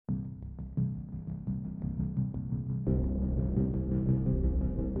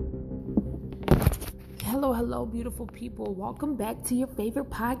Hello, beautiful people. Welcome back to your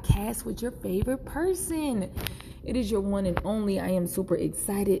favorite podcast with your favorite person. It is your one and only. I am super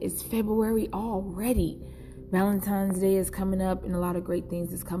excited. It's February already. Valentine's Day is coming up, and a lot of great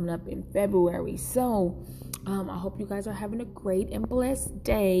things is coming up in February. So, I hope you guys are having a great and blessed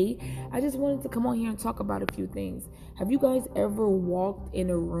day. I just wanted to come on here and talk about a few things. Have you guys ever walked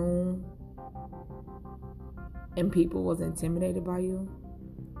in a room and people was intimidated by you?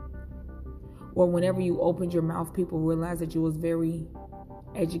 Or whenever you opened your mouth, people realized that you was very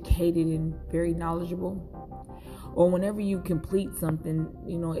educated and very knowledgeable? Or whenever you complete something,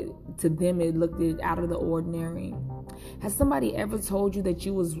 to them it looked out of the ordinary. Has somebody ever told you that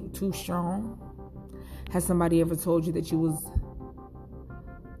you was too strong? Has somebody ever told you that you was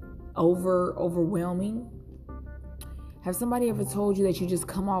overwhelming? Have somebody ever told you that you just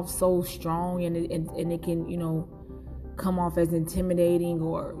come off so strong and it can, come off as intimidating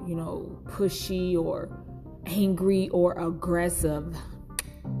or, pushy or angry or aggressive?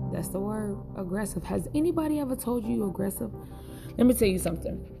 That's the word, aggressive. Has anybody ever told you you're aggressive? Let me tell you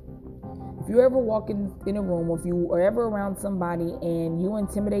something. If you ever walk in a room, or if you are ever around somebody and you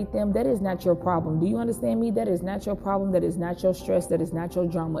intimidate them, that is not your problem. Do you understand me? That is not your problem. That is not your stress. That is not your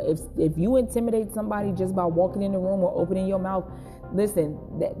drama. If you intimidate somebody just by walking in the room or opening your mouth, listen,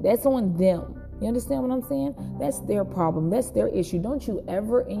 that's on them. You understand what I'm saying? That's their problem. That's their issue. Don't you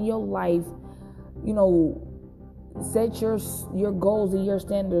ever in your life, set your goals and your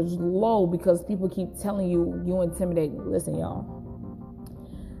standards low because people keep telling you intimidate. Listen, y'all.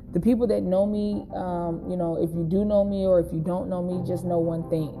 The people that know me, if you do know me or if you don't know me, just know one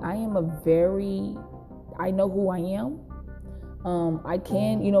thing. I know who I am.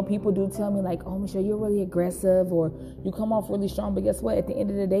 People do tell me like, oh, Michelle, you're really aggressive or you come off really strong. But guess what? At the end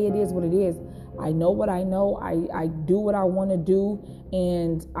of the day, it is what it is. I know what I know. I do what I want to do.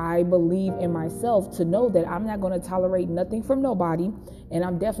 And I believe in myself to know that I'm not going to tolerate nothing from nobody. And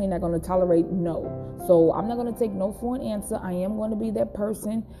I'm definitely not going to tolerate no. So I'm not going to take no for an answer. I am going to be that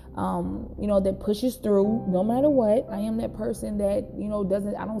person, that pushes through no matter what. I am that person that,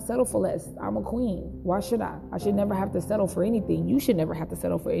 I don't settle for less. I'm a queen. Why should I? I should never have to settle for anything. You should never have to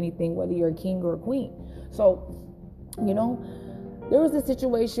settle for anything, whether you're a king or a queen. So, there was a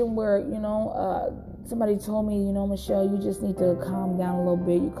situation where, somebody told me, Michelle, you just need to calm down a little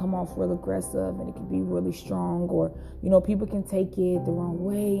bit. You come off real aggressive and it can be really strong, or, people can take it the wrong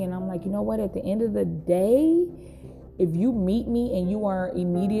way. And I'm like, you know what? At the end of the day, if you meet me and you are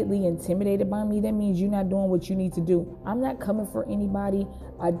immediately intimidated by me, that means you're not doing what you need to do. I'm not coming for anybody.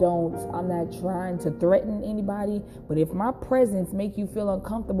 I'm not trying to threaten anybody. But if my presence make you feel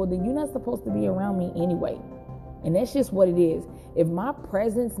uncomfortable, then you're not supposed to be around me anyway. And that's just what it is. If my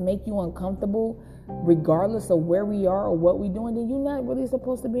presence make you uncomfortable, regardless of where we are or what we're doing, then you're not really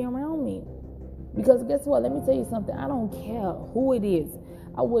supposed to be around me. Because guess what? Let me tell you something. I don't care who it is.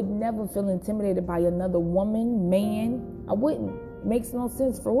 I would never feel intimidated by another woman, man. I wouldn't. Makes no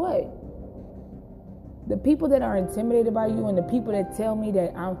sense for what? The people that are intimidated by you and the people that tell me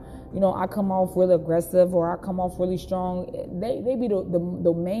that I come off really aggressive or I come off really strong, they be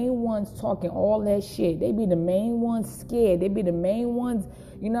the main ones talking all that shit. They be the main ones scared. They be the main ones,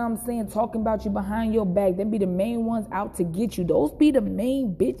 talking about you behind your back. They be the main ones out to get you. Those be the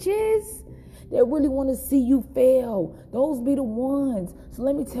main bitches that really want to see you fail. Those be the ones. So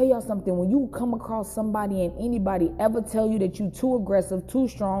let me tell y'all something. When you come across somebody and anybody ever tell you that you too aggressive, too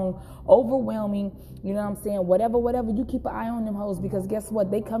strong, overwhelming, whatever, you keep an eye on them hoes, because guess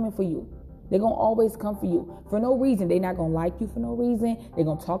what? They coming for you. They're going to always come for you for no reason. They're not going to like you for no reason. They're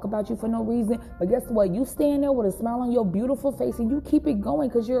going to talk about you for no reason. But guess what? You stand there with a smile on your beautiful face and you keep it going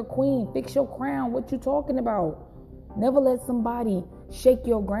because you're a queen. Fix your crown. What you talking about? Never let somebody shake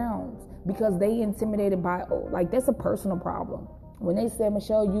your grounds because they intimidated by, that's a personal problem. When they say,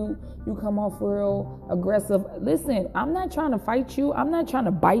 Michelle, you come off real aggressive. Listen, I'm not trying to fight you. I'm not trying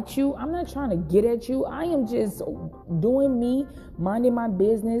to bite you. I'm not trying to get at you. I am just doing me, minding my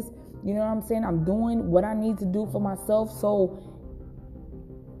business. You know what I'm saying? I'm doing what I need to do for myself. So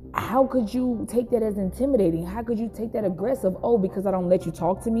how could you take that as intimidating? How could you take that aggressive? Oh, because I don't let you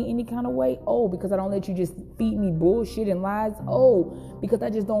talk to me any kind of way? Oh, because I don't let you just feed me bullshit and lies? Oh, because I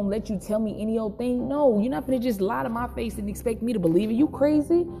just don't let you tell me any old thing? No, you're not going to just lie to my face and expect me to believe it. You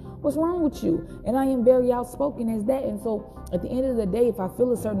crazy? What's wrong with you? And I am very outspoken as that. And so at the end of the day, if I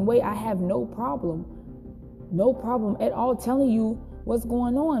feel a certain way, I have no problem at all telling you what's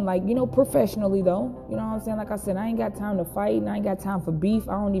going on, professionally though. You know what I'm saying? Like I said, I ain't got time to fight and I ain't got time for beef.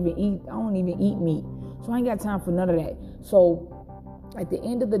 I don't even eat meat. So I ain't got time for none of that. So at the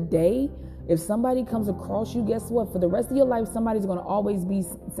end of the day, If somebody comes across you, guess what? For the rest of your life, somebody's going to always be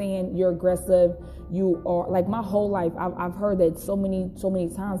saying you're aggressive. You are, like, my whole life, I've heard that so many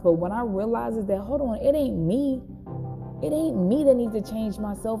times. But when I realize is that, hold on, it ain't me. It ain't me that needs to change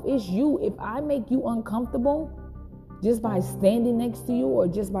myself. It's you. If I make you uncomfortable just by standing next to you or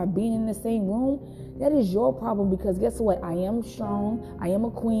just by being in the same room, that is your problem, because guess what? I am strong. I am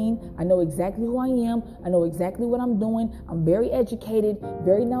a queen. I know exactly who I am. I know exactly what I'm doing. I'm very educated,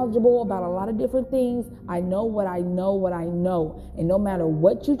 very knowledgeable about a lot of different things. I know what I know. And no matter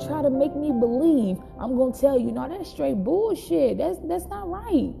what you try to make me believe, I'm going to tell you, no, that's straight bullshit. That's not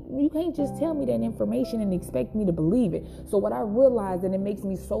right. You can't just tell me that information and expect me to believe it. So what I realized, and it makes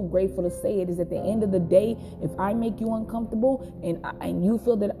me so grateful to say it, is at the end of the day, if I make you uncomfortable and you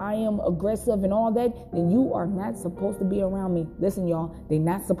feel that I am aggressive and all that, then you are not supposed to be around me. Listen, y'all, they're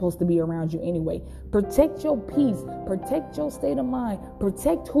not supposed to be around you anyway. Protect your peace, protect your state of mind,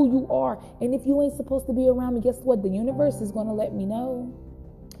 protect who you are. And if you ain't supposed to be around me, guess what? The universe is going to let me know.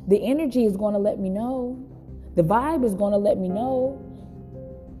 The energy is going to let me know. The vibe is going to let me know.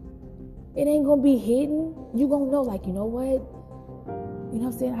 It ain't going to be hidden. You going to know, like, you know what? You know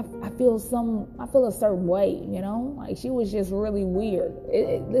what I'm saying? I feel a certain way, you know? Like, she was just really weird.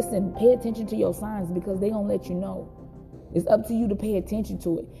 Listen, pay attention to your signs, because they gonna let you know. It's up to you to pay attention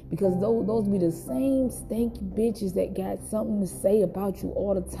to it, because those be the same stanky bitches that got something to say about you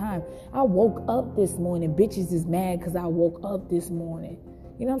all the time. I woke up this morning. Bitches is mad because I woke up this morning.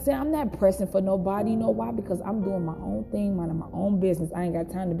 You know what I'm saying? I'm not pressing for nobody. You know why? Because I'm doing my own thing, minding my own business. I ain't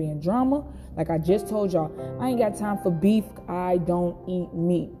got time to be in drama. Like I just told y'all, I ain't got time for beef. I don't eat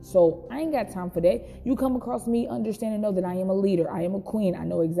meat. So I ain't got time for that. You come across me, understand and know that I am a leader. I am a queen. I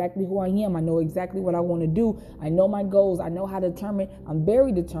know exactly who I am. I know exactly what I want to do. I know my goals. I know how to determine. I'm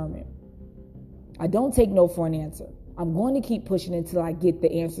very determined. I don't take no for an answer. I'm going to keep pushing until I get the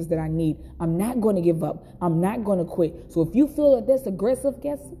answers that I need. I'm not going to give up. I'm not going to quit. So if you feel that that's aggressive,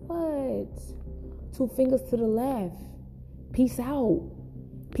 guess what? 2 fingers to the left. Peace out.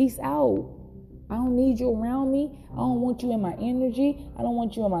 Peace out. I don't need you around me. I don't want you in my energy. I don't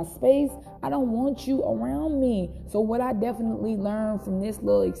want you in my space. I don't want you around me. So what I definitely learned from this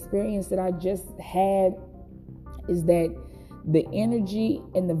little experience that I just had is that the energy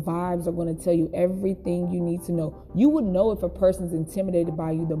and the vibes are going to tell you everything you need to know. You would know if a person's intimidated by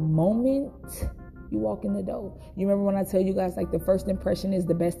you the moment you walk in the door. You remember when I tell you guys, like, the first impression is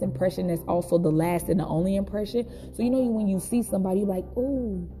the best impression. That's also the last and the only impression. So, you know, when you see somebody, you're like,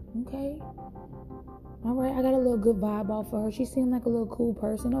 oh, okay. All right, I got a little good vibe off of her. She seemed like a little cool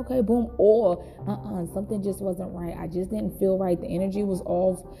person. Okay, boom. Or, something just wasn't right. I just didn't feel right. The energy was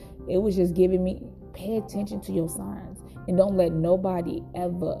off. It was just giving me, pay attention to your signs. And don't let nobody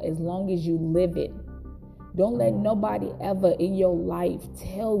ever, as long as you live it, don't let nobody ever in your life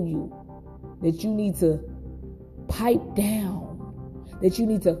tell you that you need to pipe down, that you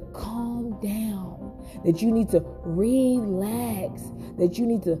need to calm down, that you need to relax, that you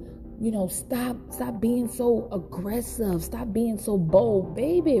need to, stop being so aggressive, stop being so bold.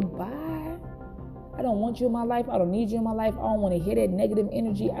 Baby, bye. I don't want you in my life. I don't need you in my life. I don't want to hear that negative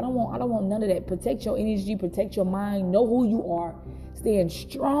energy. I don't want none of that. Protect your energy, protect your mind, know who you are. Stand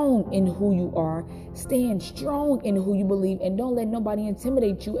strong in who you are. Stand strong in who you believe, and don't let nobody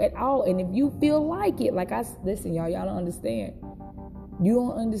intimidate you at all. And if you feel like it, listen, y'all don't understand. You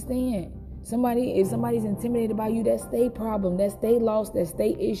don't understand. If somebody's intimidated by you, that's their problem. That's their loss. That's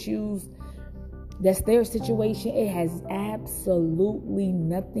their issues. That's their situation. It has absolutely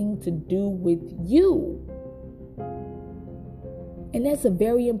nothing to do with you. And that's a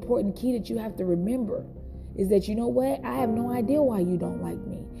very important key that you have to remember, is that, you know what? I have no idea why you don't like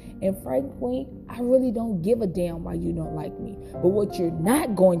me. And frankly, I really don't give a damn why you don't like me. But what you're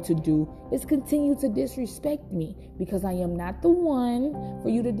not going to do is continue to disrespect me, because I am not the one for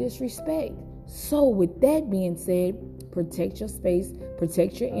you to disrespect. So with that being said, protect your space,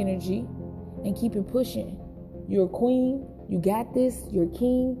 protect your energy, and keep it pushing. You're a queen. You got this. You're a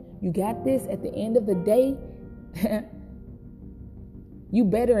king. You got this. At the end of the day, you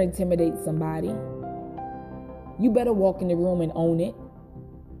better intimidate somebody. You better walk in the room and own it.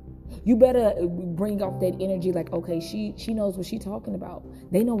 You better bring off that energy like, okay, she knows what she's talking about.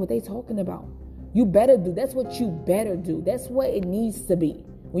 They know what they're talking about. You better do. That's what you better do. That's what it needs to be.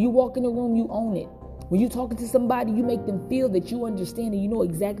 When you walk in the room, you own it. When you're talking to somebody, you make them feel that you understand and you know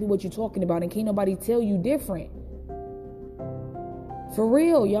exactly what you're talking about, and can't nobody tell you different. For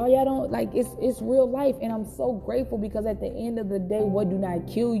real, y'all don't, like, it's real life. And I'm so grateful, because at the end of the day, what do not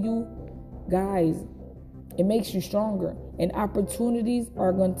kill you, guys, it makes you stronger, and opportunities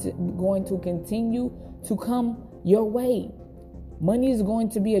are going to continue to come your way. Money is going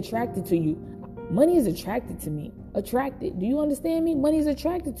to be attracted to you. Money is attracted to me. Attracted. Do you understand me? Money is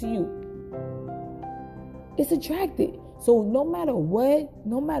attracted to you. It's attracted. So no matter what,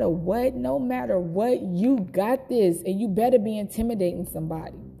 you got this, and you better be intimidating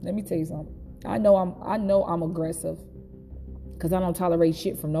somebody. Let me tell you something. I know I'm aggressive, because I don't tolerate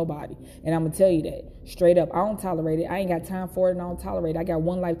shit from nobody. And I'm going to tell you that straight up. I don't tolerate it. I ain't got time for it, and I don't tolerate it. I got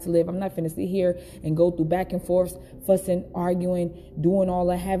one life to live. I'm not finna sit here and go through back and forths, fussing, arguing, doing all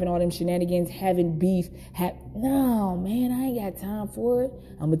that, having all them shenanigans, having beef. No, man, I ain't got time for it.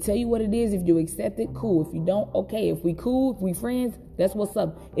 I'm going to tell you what it is. If you accept it, cool. If you don't, okay. If we cool, if we friends, that's what's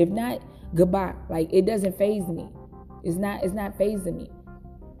up. If not, goodbye. Like, it doesn't faze me. It's not phasing me.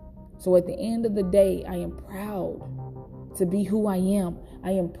 So at the end of the day, I am proud to be who I am.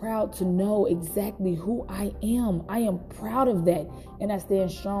 I am proud to know exactly who I am. I am proud of that. And I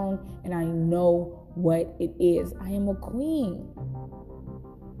stand strong, and I know what it is. I am a queen.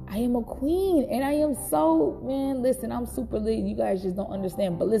 And I am so, man, listen, I'm super lit. You guys just don't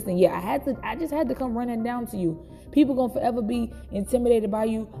understand. But listen, yeah, I just had to come running down to you. People gonna forever be intimidated by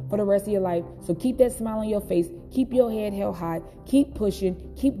you for the rest of your life. So keep that smile on your face. Keep your head held high. Keep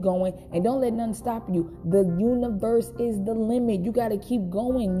pushing. Keep going. And don't let nothing stop you. The universe is the limit. You gotta keep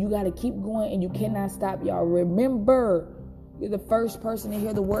going. And you cannot stop, y'all. Remember, you're the first person to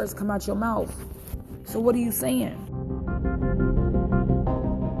hear the words come out your mouth. So what are you saying?